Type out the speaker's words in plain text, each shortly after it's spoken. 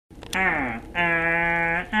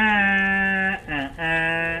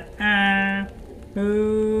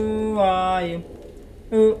Who are you?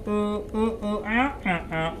 Ooh, ooh, ooh, ooh, ow, ow,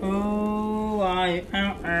 ow, ooh, are you?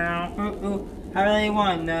 Ow, ow, ooh, ooh. I really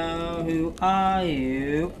want to know who are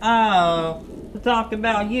you? Oh, we'll talk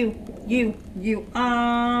about you,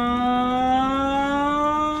 on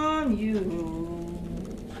you.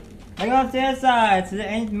 I got C.S.I. It's the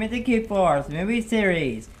Ancient Q Force movie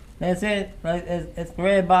series. That's it. It's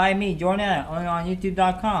created by me, Jordan Adam, only on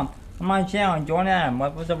YouTube.com. On my channel, Jordan Adam.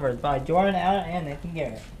 What was over? It's by Jordan Adam and Nathan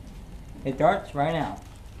Garrett. It starts right now.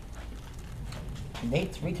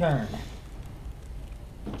 Nate's return.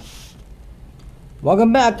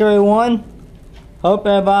 Welcome back, everyone. Hope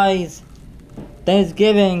everybody's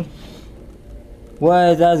Thanksgiving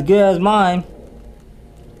was as good as mine.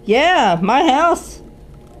 Yeah, my house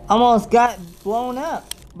almost got blown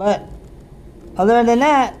up, but other than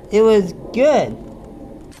that, it was good.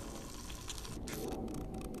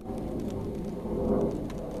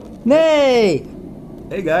 Hey!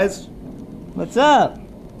 Hey guys. What's up?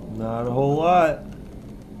 Not a whole lot.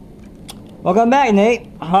 Welcome back, Nate.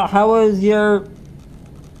 How was your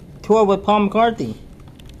tour with Paul McCartney?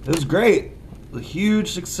 It was great. A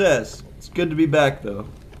huge success. It's good to be back though.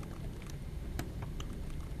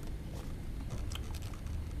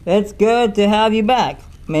 It's good to have you back,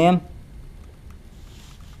 ma'am.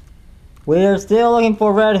 We're still looking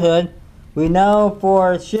for Red Hood. We know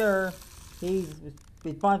for sure he's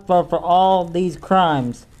responsible for all these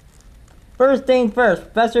crimes. First thing first,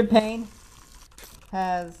 Professor Payne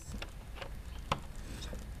has...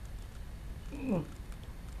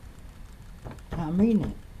 I'm reading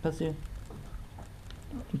it.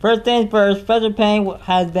 First thing first, Professor Payne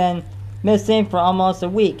has been missing for almost a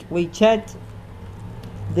week. We checked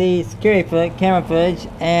the security camera footage,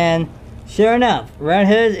 and sure enough, Red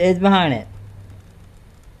Hood is behind it.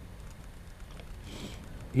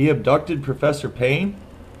 He abducted Professor Payne?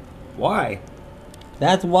 Why?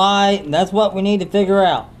 That's what we need to figure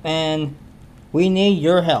out, and we need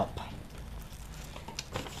your help.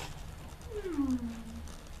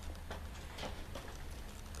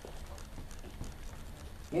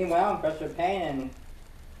 Meanwhile, Professor Payne and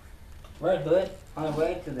Red Hood on their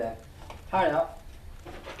way to the hideout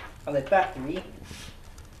of the factory.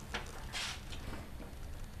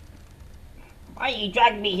 Why are you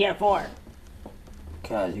dragging me here for?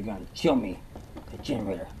 Because you're gonna kill me, the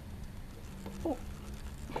generator. Oh.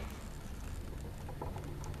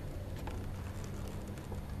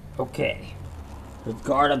 Okay, there's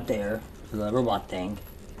guard up there, the robot thing.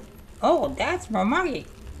 Oh, that's Marmari.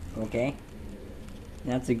 Okay,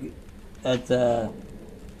 that's a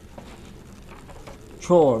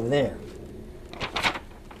troll over there.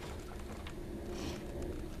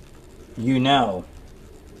 You know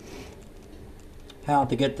how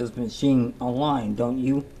to get this machine online, don't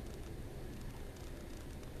you?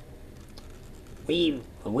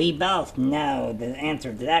 We both know the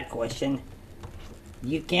answer to that question.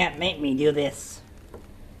 You can't make me do this.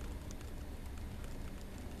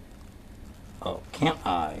 Oh, can't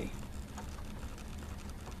I?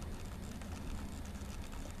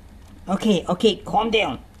 Okay, calm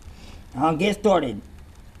down. I'll get started.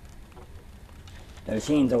 The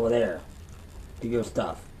machine's over there. Do your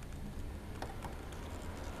stuff.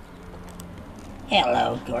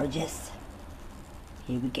 Hello, gorgeous.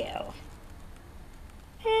 Here we go.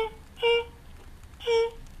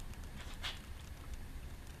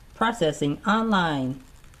 Processing online.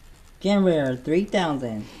 Generator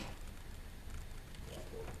 3000.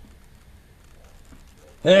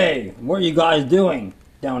 Hey, what are you guys doing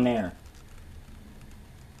down there?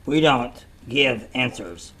 We don't give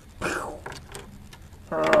answers.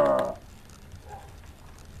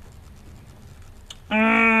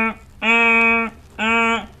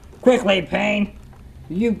 Quickly, Payne.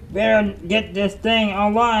 You better get this thing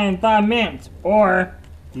online in 5 minutes, or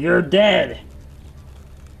you're dead.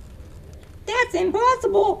 That's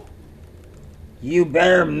impossible. You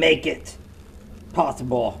better make it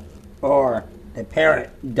possible, or the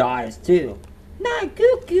parrot dies too. Not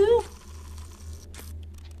cuckoo.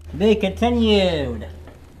 Be continued.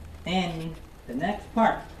 And the next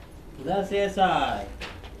part, the C.S.I.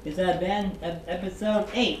 This has been episode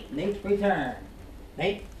 8, Nate's Return.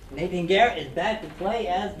 Nathan Garrett is back to play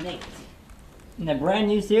as Nate. In a brand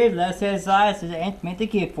new series, the C.S.I. is the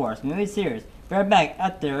Ancient Q Force movie series. We're back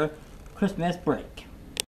after Christmas break.